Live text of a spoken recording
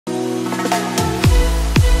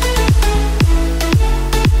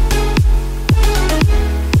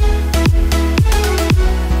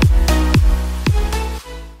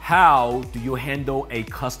How do you handle a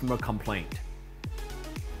customer complaint?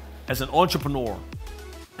 As an entrepreneur,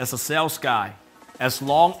 as a sales guy, as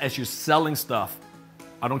long as you're selling stuff,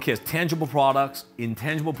 I don't care, it's tangible products,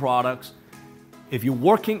 intangible products. If you're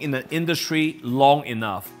working in an industry long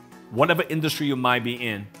enough, whatever industry you might be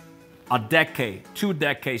in, a decade, 2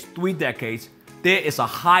 decades, 3 decades, there is a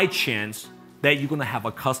high chance that you're gonna have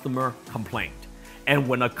a customer complaint. And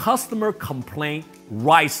when a customer complaint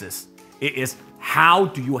rises, it is how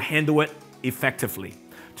do you handle it effectively?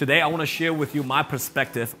 Today, I wanna share with you my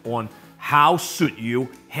perspective on how should you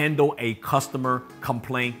handle a customer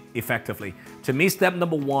complaint effectively. To me, step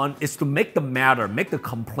number 1 is to make the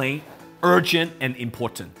complaint urgent and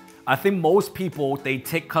important. I think most people, they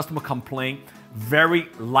take customer complaint very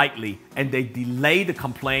lightly and they delay the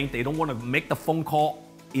complaint. They don't want to make the phone call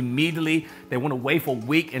immediately. They want to wait for a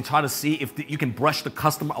week and try to see if you can brush the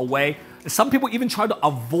customer away. Some people even try to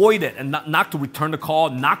avoid it and not to return the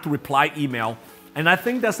call, not to reply email. And I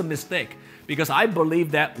think that's a mistake because I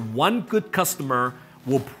believe that one good customer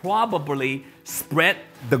will probably spread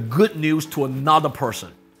the good news to another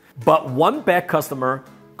person. But one bad customer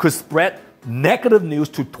could spread negative news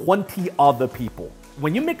to 20 other people.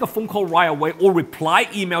 When you make a phone call right away or reply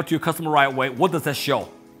email to your customer right away, what does that show?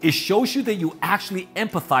 It shows you that you actually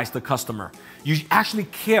empathize the customer. You actually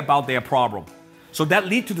care about their problem. So that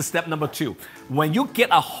leads to the step number 2. When you get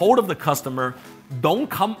a hold of the customer, don't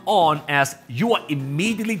come on as you are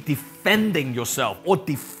immediately defending yourself or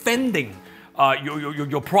defending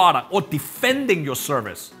your product or defending your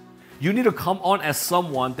service. You need to come on as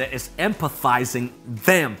someone that is empathizing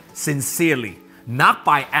them sincerely, not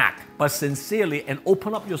by act, but sincerely, and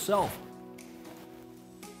open up yourself.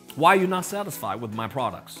 Why are you not satisfied with my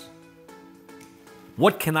products?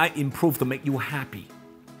 What can I improve to make you happy?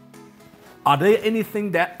 Are there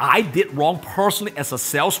anything that I did wrong personally as a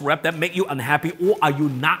sales rep that make you unhappy, or are you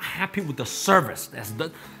not happy with the service?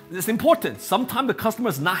 That's important. Sometimes the customer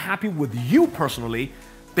is not happy with you personally,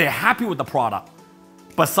 they're happy with the product.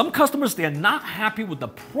 But some customers, they're not happy with the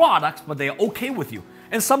products, but they're okay with you.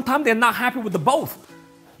 And sometimes they're not happy with the both.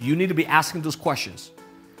 You need to be asking those questions.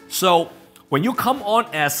 So when you come on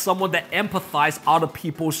as someone that empathizes other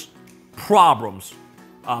people's problems,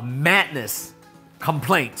 madness,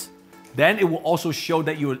 complaints, then it will also show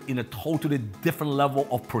that you're in a totally different level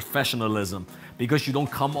of professionalism because you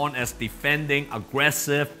don't come on as defending,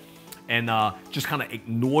 aggressive, and just kind of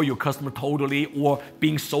ignore your customer totally, or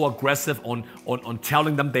being so aggressive on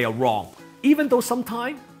telling them they are wrong. Even though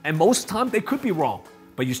sometimes, and most times, they could be wrong,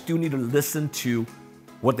 but you still need to listen to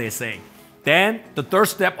what they're saying. Then the third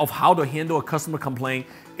step of how to handle a customer complaint,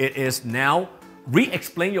 it is now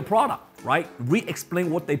re-explain your product, right? Re-explain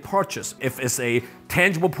what they purchased. If it's a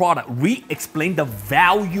tangible product, re-explain the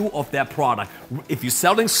value of that product. If you're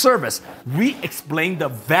selling service, re-explain the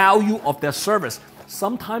value of that service.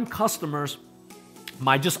 Sometimes customers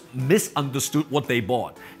might just misunderstood what they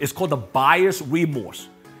bought. It's called the buyer's remorse.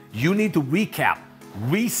 You need to recap,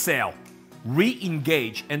 resell,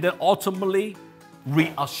 re-engage, and then ultimately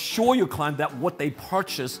reassure your client that what they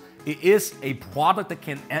purchased, it is a product that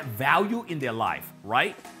can add value in their life,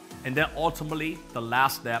 right? And then ultimately, the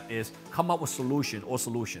last step is come up with solution or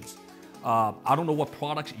solutions. I don't know what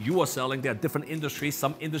products you are selling. There are different industries.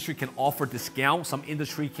 Some industry can offer discount. Some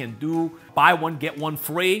industry can do buy one, get one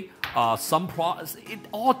free. Some products, it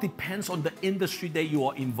all depends on the industry that you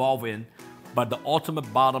are involved in. But the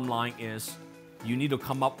ultimate bottom line is you need to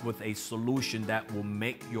come up with a solution that will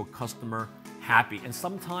make your customer happy. And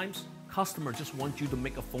sometimes customers just want you to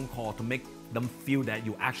make a phone call to make them feel that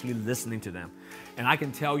you're actually listening to them. And I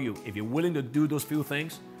can tell you, if you're willing to do those few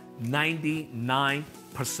things, 99%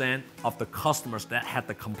 of the customers that had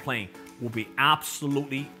the complaint will be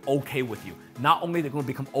absolutely okay with you. Not only they're going to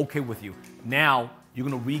become okay with you, now you're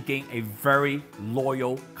going to regain a very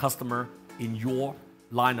loyal customer in your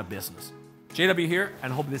line of business. JW here,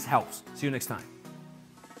 and I hope this helps. See you next time.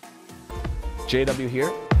 JW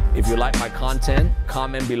here. If you like my content,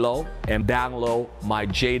 comment below and download my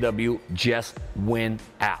JW Just Win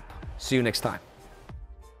app. See you next time.